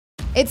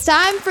It's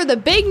time for the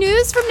big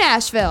news from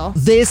Nashville.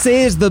 This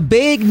is the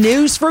big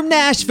news from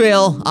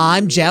Nashville.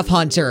 I'm Jeff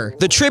Hunter.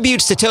 The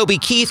tributes to Toby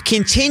Keith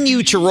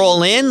continue to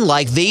roll in,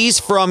 like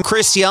these from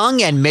Chris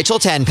Young and Mitchell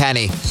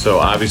Tenpenny. So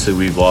obviously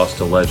we've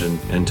lost a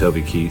legend in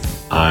Toby Keith.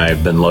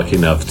 I've been lucky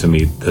enough to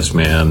meet this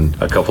man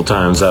a couple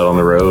times out on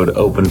the road,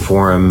 open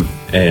for him,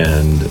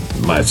 and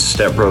my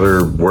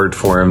stepbrother worked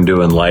for him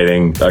doing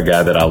lighting. A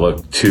guy that I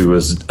look to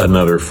as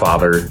another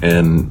father,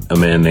 and a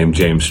man named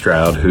James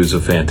Stroud, who's a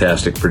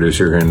fantastic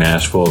producer here in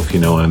Nashville. If you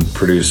know him,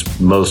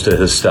 produced most of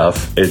his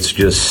stuff. It's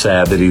just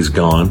sad that he's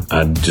gone.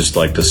 I'd just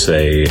like to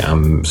say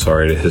I'm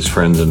sorry to his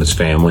friends and his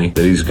family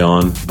that he's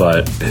gone,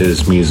 but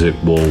his music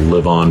will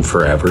live on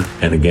forever.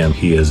 And again,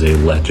 he is a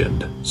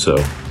legend. So,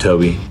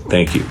 Toby,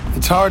 thank you.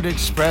 It's hard to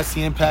express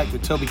the impact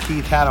that Toby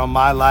Keith had on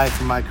my life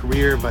and my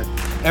career, but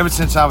ever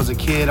since I was a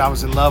kid, I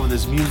was in love with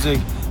his music,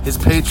 his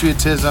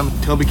patriotism.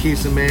 Toby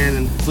Keith's a man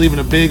and leaving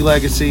a big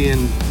legacy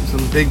and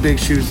some big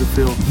shoes to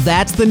fill.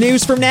 That's the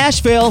news from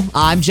Nashville.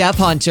 I'm Jeff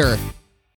Hunter.